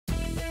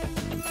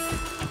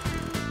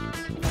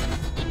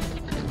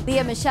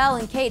Lea Michele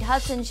and Kate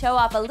Hudson show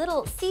off a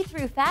little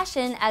see-through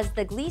fashion as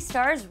the Glee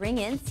stars ring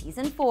in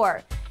Season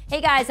 4. Hey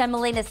guys, I'm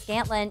Elena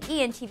Scantlin.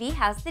 ENTV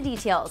has the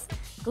details.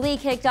 Glee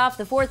kicked off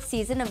the 4th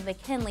season of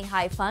McKinley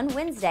High Fun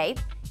Wednesday.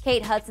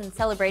 Kate Hudson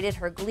celebrated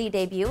her Glee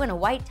debut in a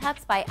white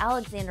tux by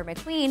Alexander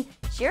McQueen,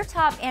 sheer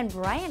top, and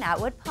Brian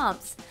Atwood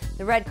pumps.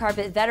 The red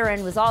carpet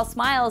veteran was all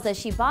smiles as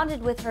she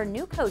bonded with her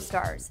new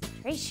co-stars.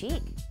 Très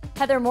chic.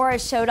 Heather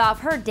Morris showed off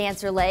her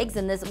dancer legs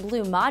in this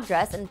blue mod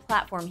dress and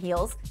platform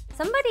heels.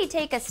 Somebody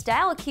take a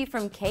style cue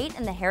from Kate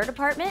in the hair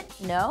department?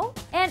 No?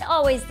 And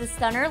always the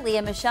stunner,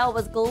 Lea Michele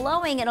was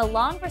glowing in a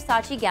long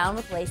Versace gown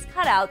with lace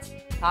cutouts,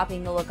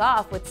 topping the look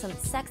off with some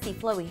sexy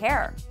flowy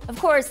hair. Of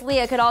course,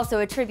 Lea could also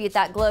attribute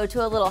that glow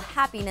to a little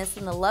happiness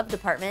in the love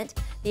department.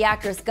 The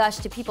actress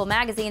gushed to People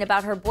magazine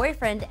about her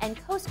boyfriend and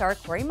co-star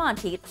Cory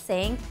Monteith,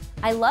 saying,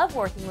 "I love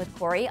working with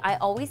Cory, I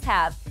always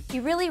have. He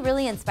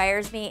really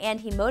inspires me and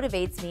he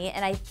motivates me,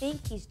 and I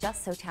think he's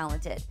just so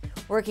talented.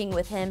 Working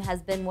with him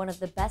has been one of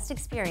the best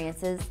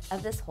experiences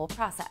of this whole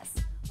process."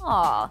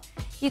 Aw.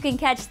 You can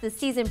catch the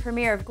season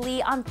premiere of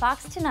Glee on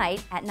Fox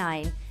tonight at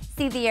 9.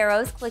 See the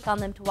arrows, click on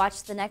them to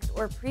watch the next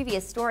or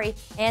previous story,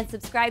 and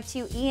subscribe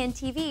to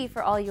ENTV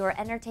for all your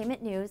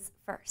entertainment news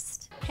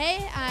first.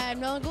 Hey, I'm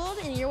Noah Gould,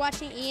 and you're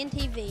watching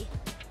ENTV.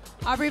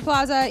 Aubrey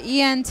Plaza,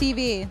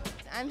 ENTV.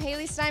 I'm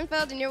Haley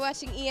Steinfeld, and you're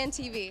watching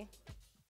ENTV.